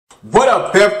What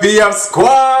up, FBF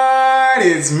squad?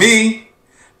 It's me,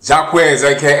 Jacques,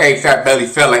 aka Fat Belly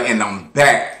Fella, and I'm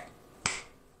back.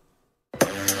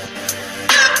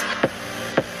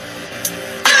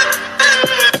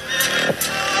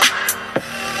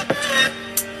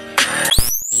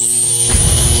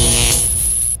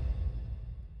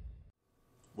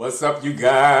 What's up, you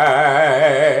guys?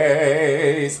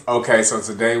 Okay, so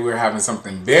today we're having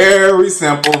something very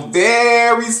simple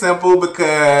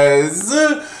because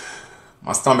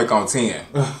my stomach on 10.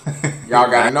 Y'all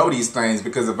gotta know these things,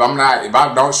 because if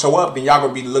I don't show up, then y'all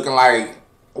gonna be looking like,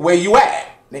 where you at?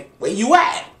 Where you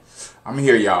at? I'm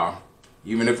here, y'all.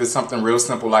 Even if it's something real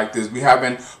simple like this. We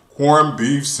having corned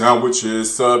beef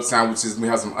sandwiches, sub sandwiches. We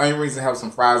have some onion rings and have some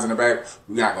fries in the back.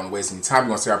 We're not gonna waste any time.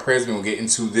 We're gonna say our prayers. We're gonna get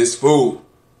into this food.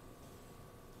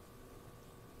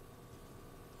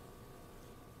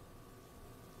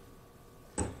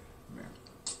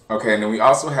 Okay, and then we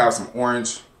also have some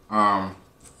orange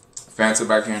Fanta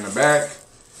back here in the back.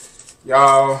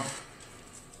 Y'all,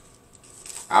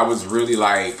 I was really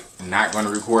like not going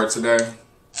to record today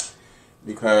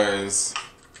because,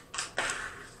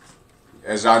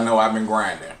 as y'all know, I've been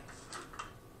grinding.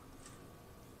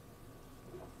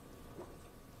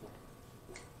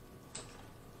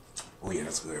 Oh yeah,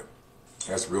 that's good.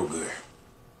 That's real good.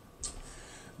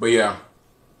 But yeah,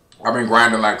 I've been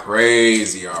grinding like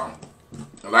crazy, y'all.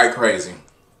 Like crazy.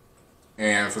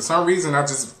 And for some reason, I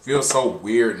just feel so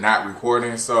weird not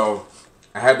recording, so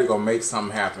I had to go make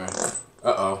something happen.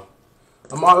 Uh-oh.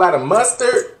 I'm all out of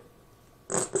mustard?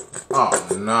 Oh,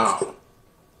 no.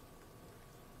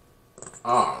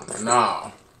 Oh,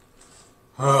 no.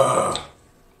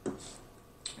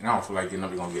 And I don't feel like getting up,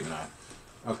 you're gonna get none.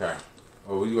 Okay.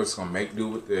 Well, we're just gonna make do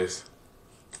with this.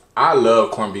 I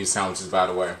love corned beef sandwiches, by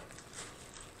the way.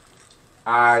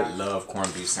 I love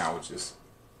corned beef sandwiches.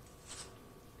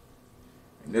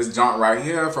 And this joint right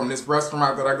here from this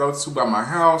restaurant that I go to by my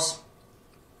house,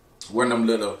 one of them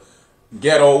little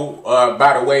ghetto,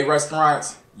 by the way,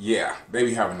 restaurants, yeah, they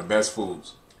be having the best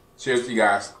foods. Cheers to you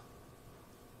guys.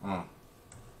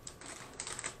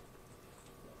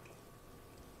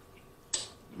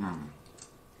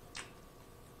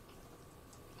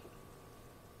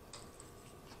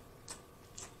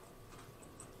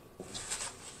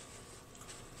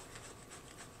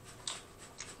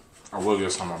 I will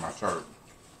get some on my shirt.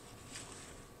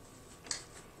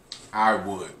 I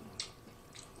would.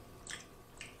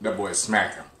 That boy is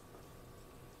smacking.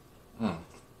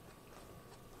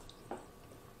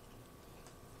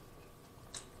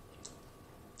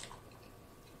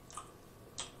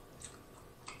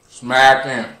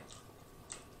 Smacking.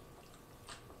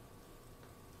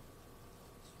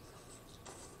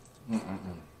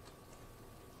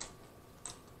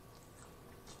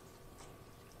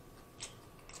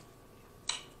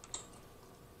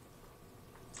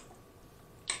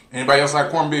 Anybody else like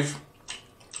corned beef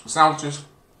sandwiches?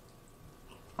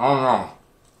 I don't know.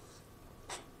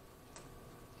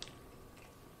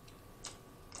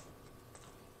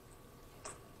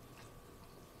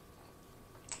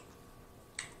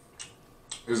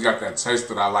 It's got that taste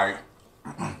that I like.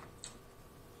 I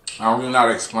don't really know how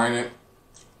to explain it,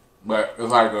 but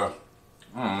it's like a,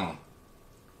 I don't know.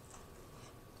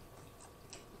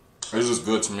 It's just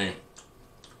good to me.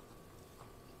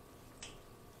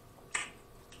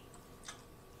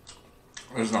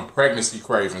 There's some pregnancy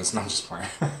cravings. No, I'm just playing.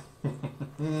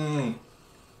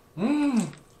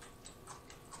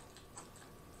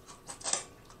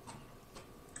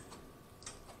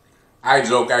 I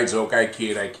joke, I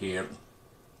kid.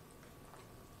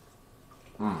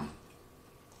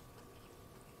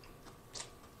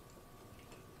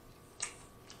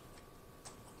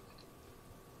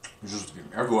 It's just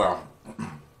getting everywhere.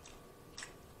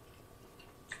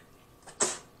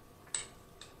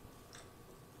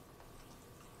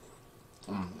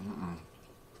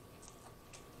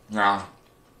 Now,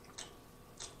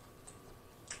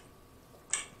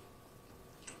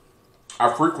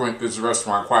 I frequent this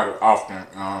restaurant quite often.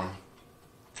 A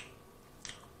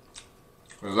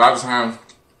lot of times,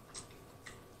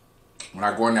 when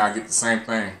I go in there, I get the same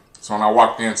thing. So when I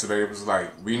walked in today, it was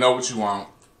like, we know what you want.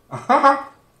 I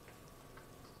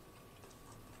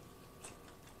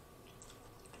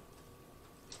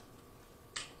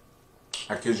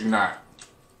kid you not.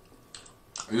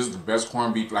 This is the best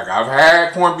corned beef. Like, I've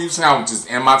had corned beef sandwiches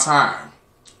in my time.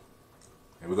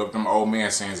 Here we go with them old man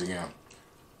sayings again.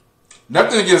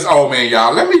 Nothing against old men,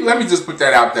 y'all. Let me just put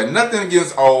that out there. Nothing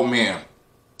against old men.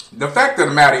 The fact of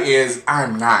the matter is,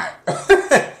 I'm not.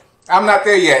 I'm not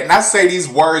there yet. And I say these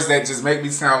words that just make me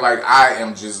sound like I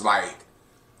am just like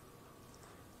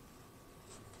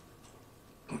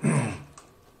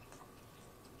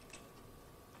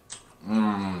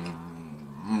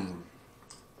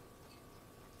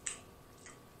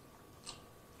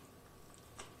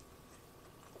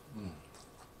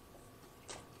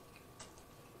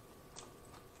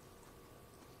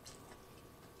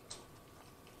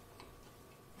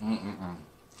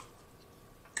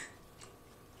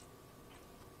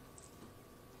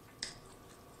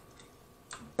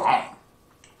Bomb.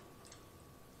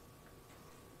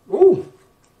 Ooh.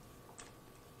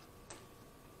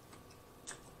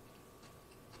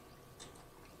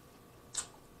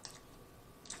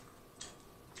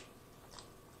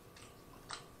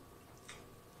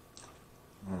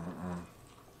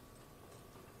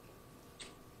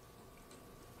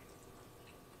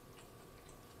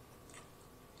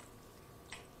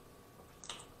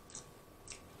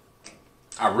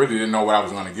 I really didn't know what I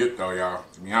was going to get though, y'all,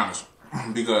 to be honest.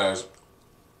 Because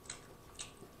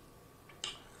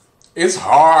it's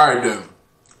hard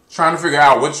trying to figure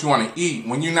out what you want to eat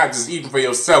when you're not just eating for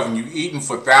yourself and you're eating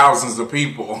for thousands of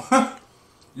people.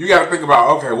 You got to think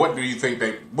about, okay, what do you think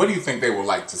they would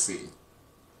like to see?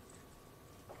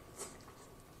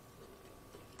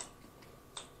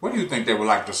 What do you think they would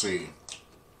like to see?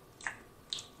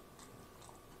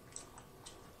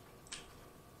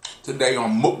 Today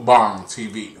on Mukbang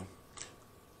TV.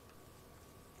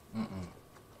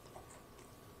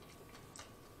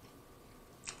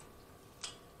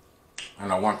 I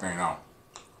know one thing though.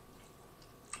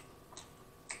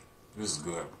 This is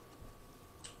good.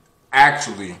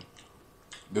 Actually,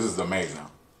 this is amazing.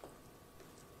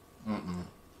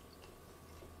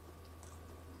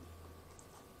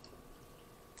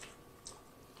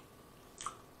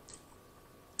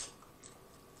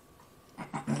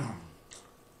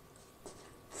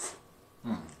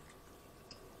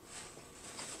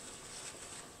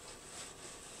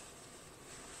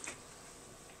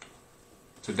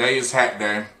 Today is hat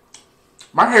day.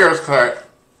 My hair is cut.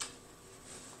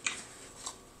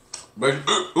 But,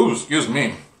 ooh, excuse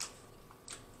me.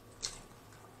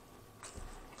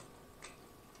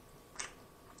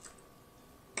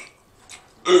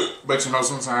 But you know,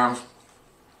 sometimes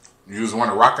you just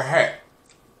want to rock a hat.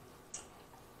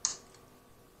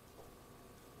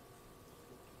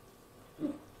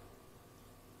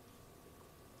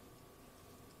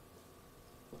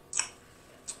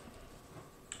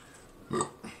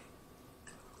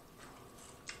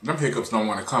 Them hiccups don't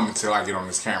want to come until I get on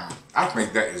this camera. I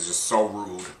think that is just so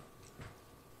rude.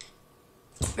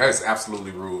 That is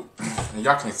absolutely rude. And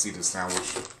y'all can't see this sandwich.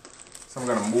 So I'm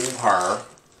going to move her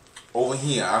over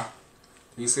here.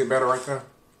 Can you see it better right there?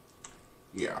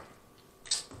 Yeah.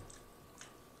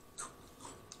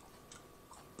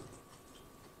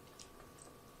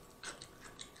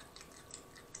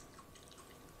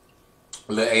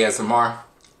 A little ASMR.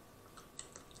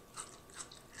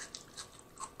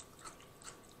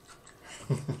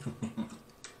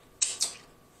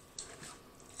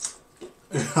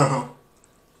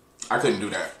 I couldn't do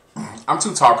that. I'm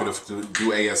too talkative to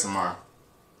do ASMR.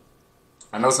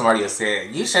 I know somebody has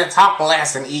said, you should talk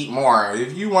less and eat more.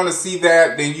 If you want to see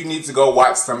that, then you need to go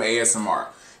watch some ASMR.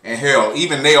 And hell,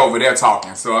 even they over there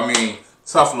talking. So, I mean,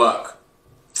 tough luck.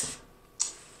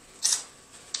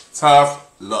 Tough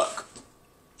luck.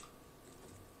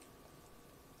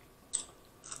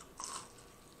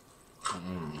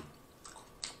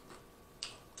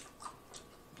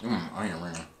 Onion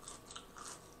ring.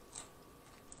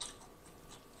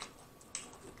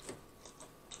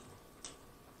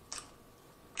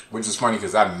 Which is funny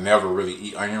because I never really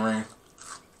eat onion rings.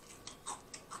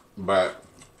 But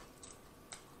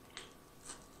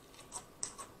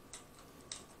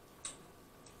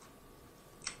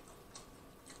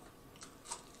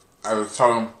I was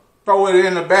telling him, throw it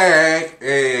in the bag.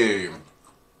 Hey.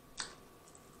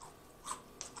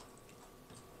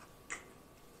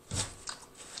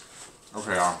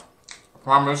 Okay, y'all. I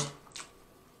promise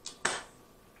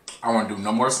I won't do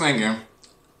no more singing.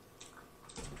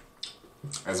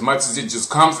 As much as it just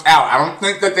comes out, I don't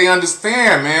think that they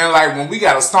understand, man. Like, when we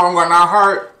got a song on our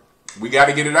heart, we got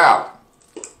to get it out.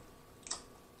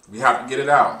 We have to get it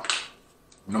out.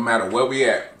 No matter where we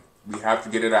at, we have to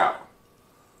get it out.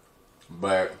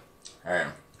 But, hey.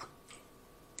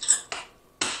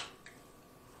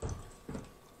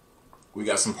 We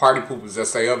got some party poopers that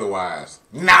say otherwise.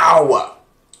 No!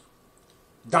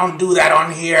 Don't do that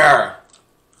on here.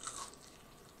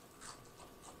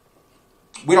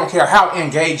 We don't care how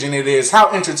engaging it is,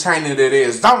 how entertaining it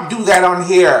is. Don't do that on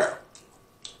here.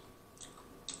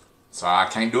 So I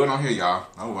can't do it on here, y'all.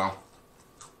 Oh well.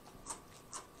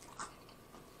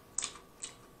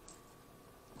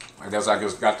 I guess I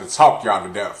just got to talk y'all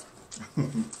to death.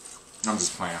 I'm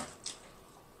just playing.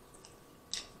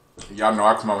 Y'all know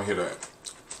I come over here to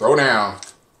throw down.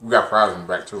 We got fries in the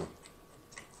back too.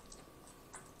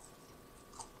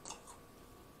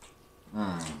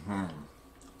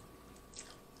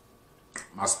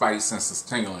 My spidey sense is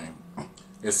tingling.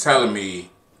 It's telling me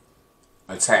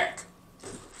attack.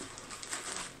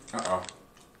 Uh-oh.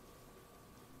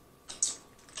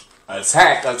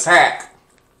 Attack, attack.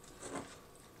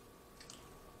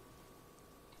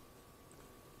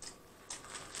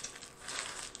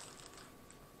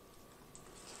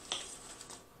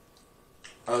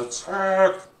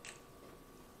 Attack.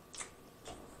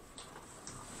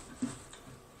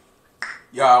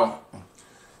 Y'all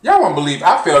won't believe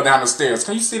I fell down the stairs.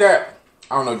 Can you see that?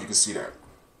 I don't know if you can see that.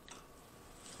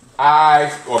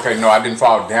 Okay, no, I didn't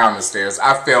fall down the stairs.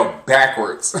 I fell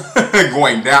backwards.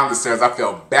 Going down the stairs, I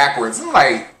fell backwards. I'm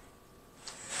like,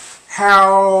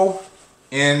 how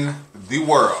in the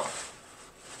world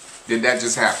did that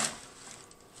just happen?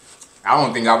 I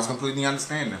don't think I was completely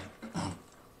understanding.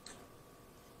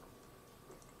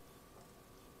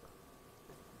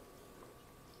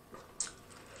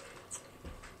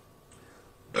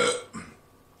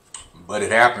 But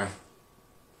it happened.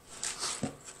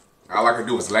 All I could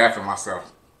do was laugh at myself.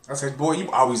 I said, boy,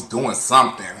 you always doing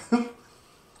something.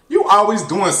 You always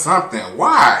doing something.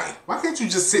 Why? Why can't you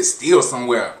just sit still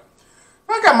somewhere?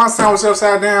 I got my sandwich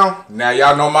upside down. Now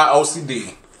y'all know my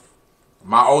OCD.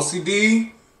 My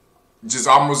OCD just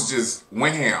almost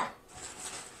went ham.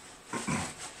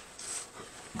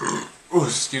 Ooh,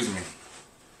 excuse me.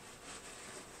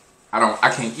 I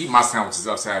can't eat my sandwiches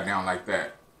upside down like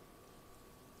that.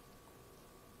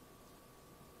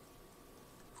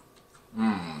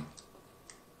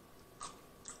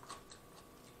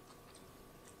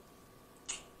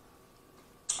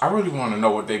 I really want to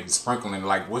know what they be sprinkling.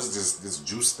 Like, what's this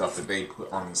juice stuff that they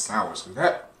put on the sandwich?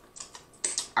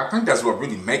 I think that's what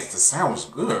really makes the sandwich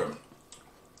good.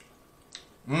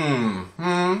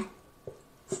 I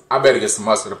better get some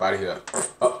mustard up out of here.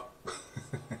 Oh.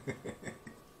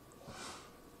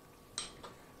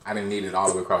 I didn't need it all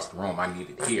the way across the room. I need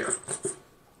it here.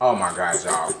 Oh my God,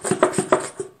 y'all.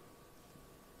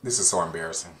 This is so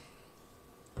embarrassing.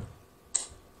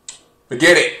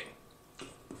 Forget it.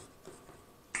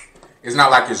 It's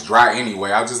not like it's dry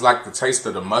anyway. I just like the taste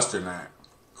of the mustard now.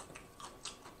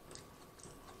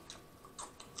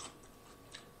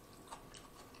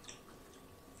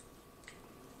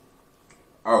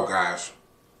 Oh gosh.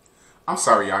 I'm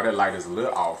sorry, y'all. That light is a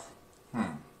little off. The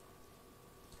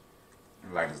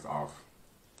light is off.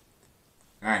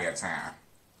 I ain't got time.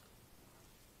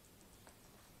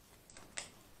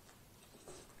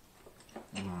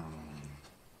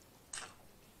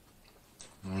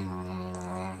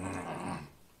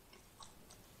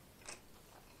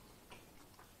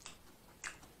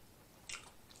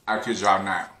 I kid y'all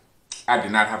not. I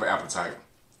did not have an appetite.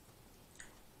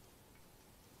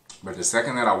 But the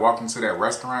second that I walked into that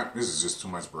restaurant, this is just too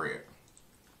much bread.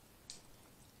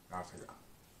 I'll take it.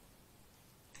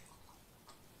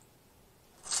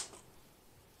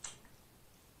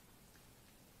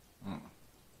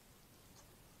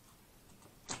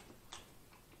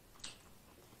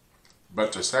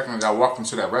 But the second that I walked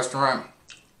into that restaurant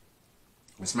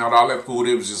and smelled all that food,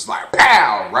 it was just like,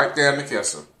 pow, right there in the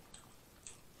kisser.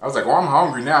 I was like, well, I'm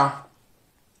hungry now.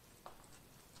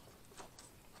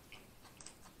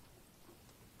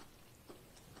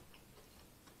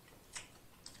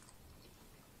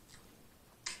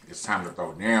 It's time to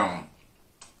throw down.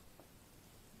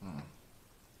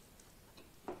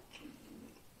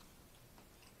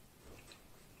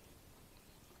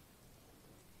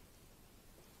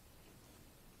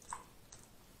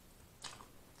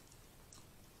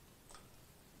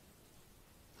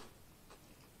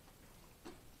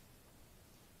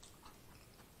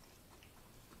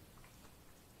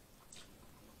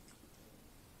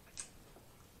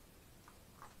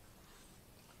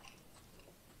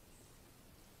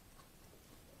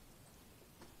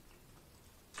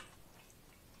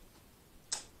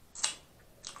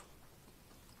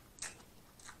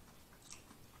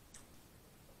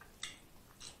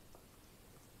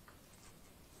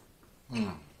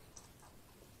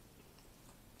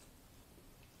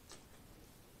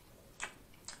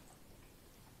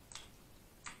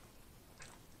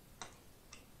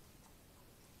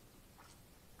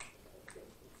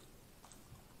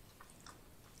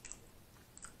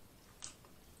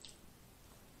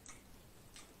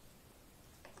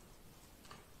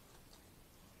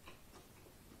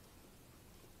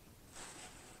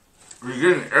 We're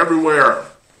getting everywhere.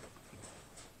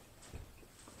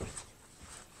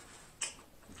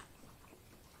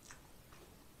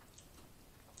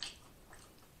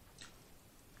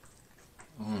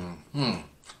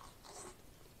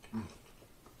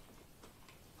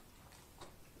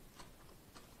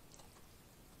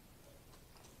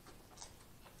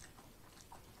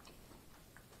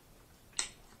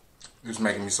 It's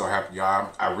making me so happy,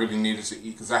 y'all. I really needed to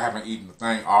eat because I haven't eaten the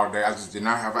thing all day. I just did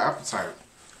not have an appetite.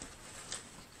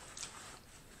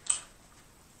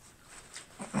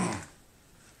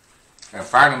 And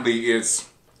finally, it's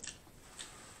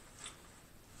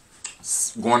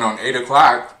going on 8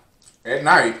 o'clock at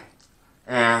night.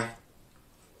 And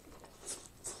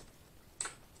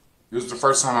this is the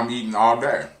first time I'm eating all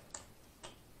day.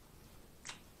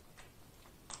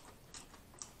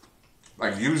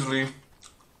 Like usually,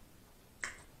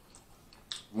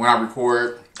 when I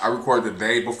record the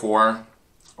day before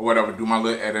or whatever, do my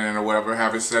little editing or whatever,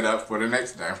 have it set up for the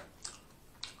next day.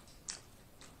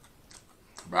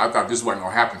 But I thought this wasn't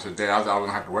going to happen today. I thought I was going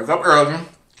to have to wake up early,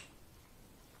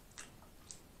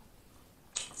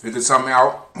 figure something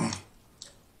out,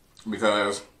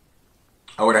 because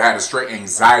I would have had a straight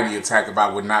anxiety attack if I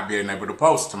would not being able to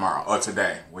post tomorrow or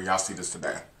today, when y'all see this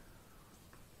today.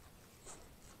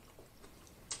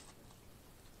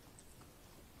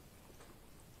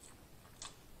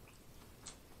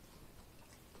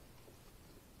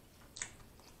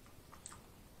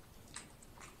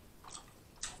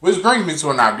 Which brings me to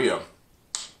an idea.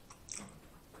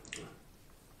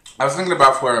 I was thinking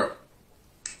about for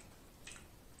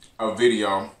a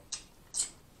video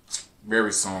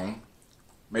very soon,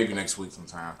 maybe next week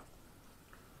sometime,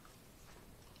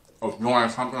 of doing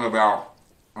something about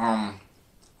I'm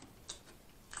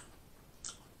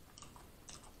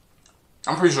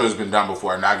pretty sure it's been done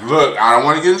before. Now look, I don't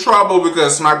want to get in trouble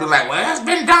because somebody be like, well, it's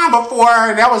been done before,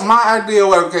 that was my idea,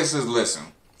 whatever the case is. Listen,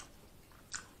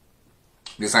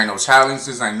 this ain't no challenge,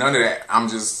 this ain't none of that. I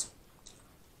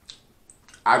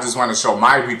just want to show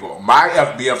my people, my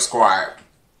FBF squad,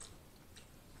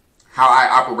 how I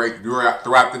operate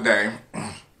throughout the day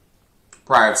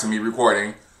prior to me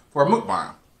recording for a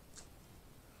mukbang.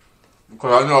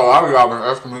 Because I know a lot of y'all been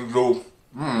asking me to do,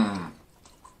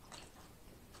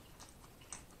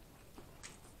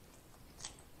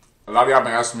 a lot of y'all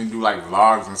been asking me to do like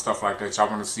vlogs and stuff like that. Y'all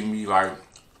want to see me like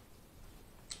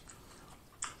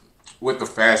with the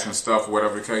fashion stuff or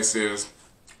whatever the case is.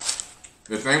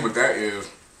 The thing with that is,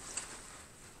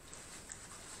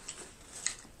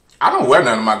 I don't wear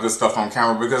none of my good stuff on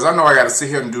camera because I know I got to sit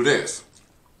here and do this.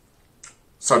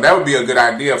 So that would be a good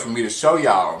idea for me to show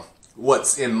y'all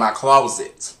what's in my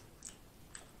closet.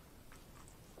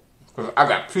 Because I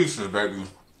got pieces, baby.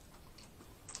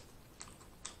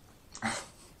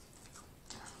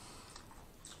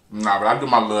 Nah, but I do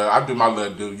my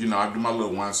little dude, you know, I do my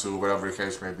little one suit, whatever the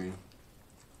case may be.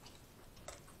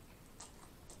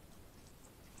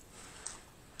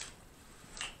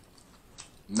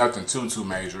 Nothing too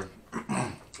major.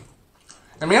 And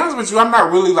to be honest with you, I'm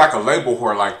not really like a label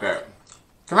whore like that.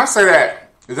 Can I say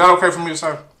that? Is that okay for me to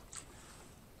say?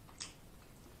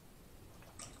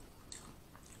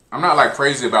 I'm not like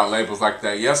crazy about labels like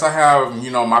that. Yes, I have,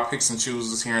 you know, my picks and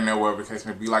chooses here and there, whatever the case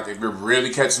may be. Like, if it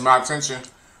really catches my attention.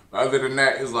 But other than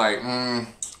that, it's like, I'm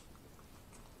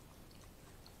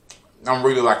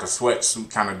really like a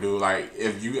sweatsuit kind of dude. Like,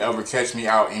 if you ever catch me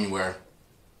out anywhere,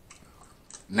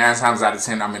 9 times out of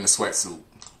 10, I'm in a sweatsuit.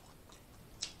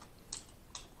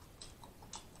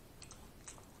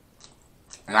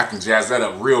 And I can jazz that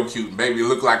up real cute. Baby,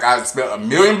 look like I spent $1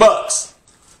 million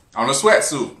on a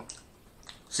sweatsuit.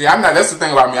 See, that's the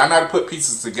thing about me. I know how to put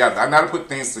pieces together. I know how to put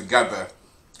things together.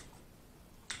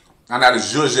 I know how to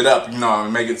zhuzh it up, you know,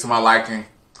 and make it to my liking.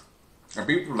 And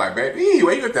people are like, baby,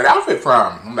 where you get that outfit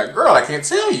from? I'm like, girl, I can't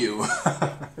tell you.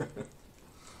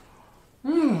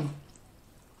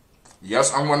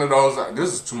 Yes, I'm one of those.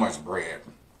 This is too much bread.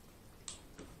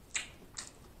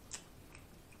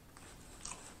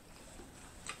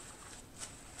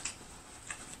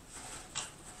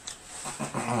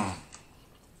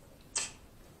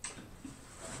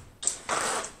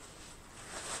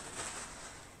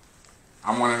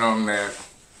 I'm one of them that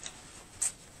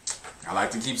I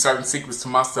like to keep certain secrets to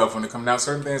myself when it comes down to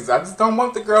certain things. I just don't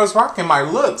want the girls rocking my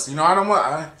looks. You know, I don't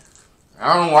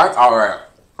like all that.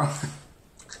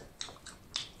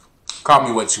 Call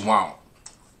me what you want.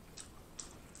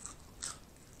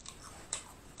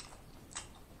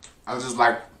 I just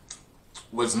like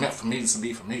what's meant for me to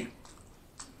be for me.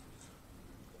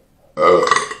 Oh,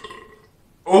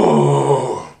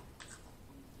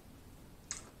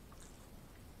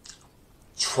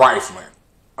 trifling.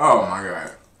 Oh my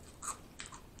God.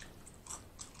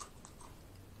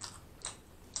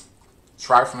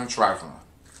 Trifling.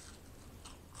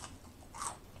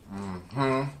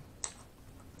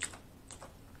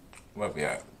 What we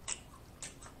at?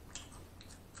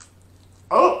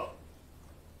 Oh.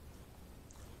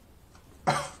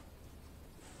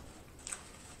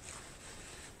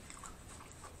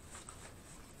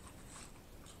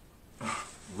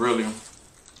 Really?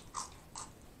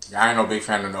 Yeah, I ain't no big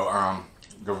fan of no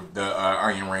the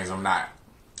onion rings. I'm not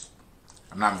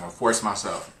gonna force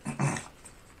myself. I'm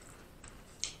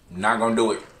not gonna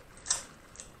do it.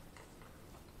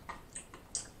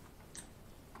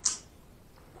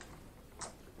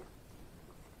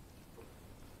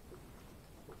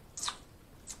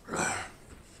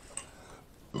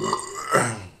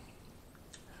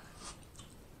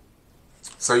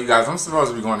 So you guys, I'm supposed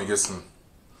to be going to get some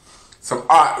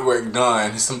artwork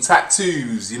done, some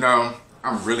tattoos, you know.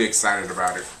 I'm really excited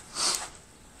about it.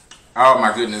 Oh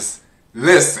my goodness.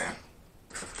 Listen,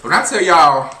 when I tell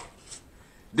y'all,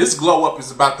 this glow up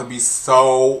is about to be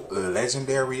so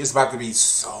legendary. It's about to be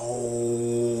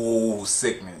so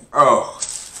sickening. Oh,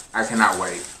 I cannot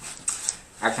wait.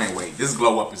 I can't wait. This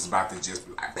glow up is about to just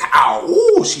be like, pow.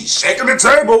 Ooh, she's shaking the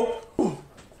table.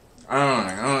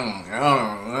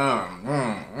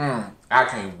 I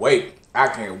can't wait. I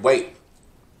can't wait.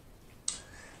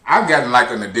 I've gotten like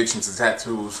an addiction to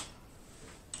tattoos.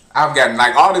 I've gotten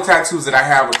like all the tattoos that I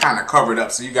have are kind of covered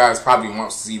up, so you guys probably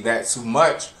won't see that too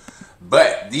much.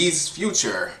 But these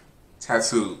future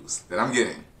tattoos that I'm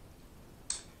getting,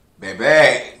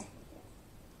 baby,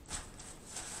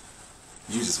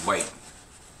 you just wait.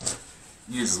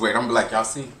 You just wait. I'm gonna be like, y'all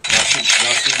see? Y'all see?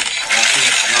 Y'all see? Y'all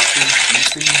see? Y'all see? You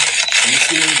see me? You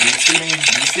see me? You see me?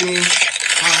 You see me?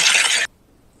 Huh?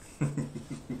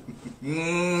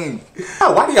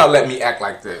 Why do y'all let me act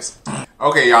like this?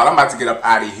 Okay, y'all, I'm about to get up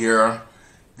out of here.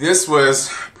 This was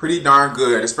pretty darn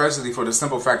good, especially for the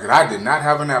simple fact that I did not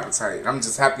have an appetite. I'm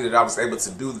just happy that I was able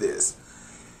to do this.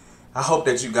 I hope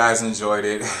that you guys enjoyed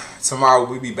it. Tomorrow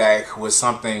we'll be back with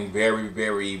something very,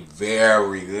 very,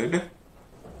 very good.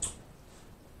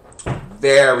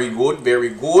 Very good, very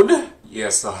good. Yeah,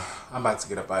 so I'm about to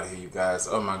get up out of here, you guys.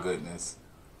 Oh my goodness.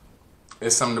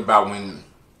 It's something about when,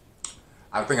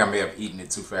 I think I may have eaten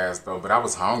it too fast though, but I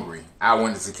was hungry. I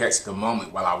wanted to catch the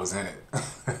moment while I was in it.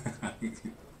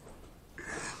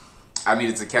 I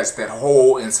needed to catch that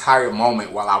whole entire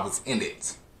moment while I was in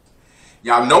it.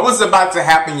 Y'all know what's about to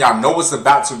happen. Y'all know what's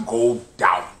about to go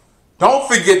down. Don't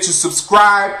forget to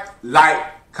subscribe, like,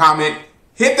 comment,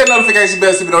 hit the notification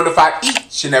bell to be notified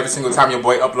each and every single time your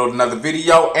boy uploads another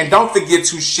video. And don't forget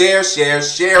to share, because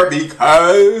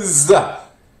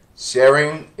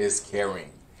sharing is caring.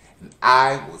 And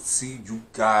I will see you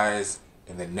guys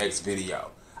in the next video.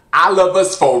 I love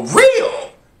us for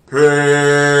real.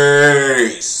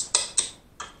 Peace.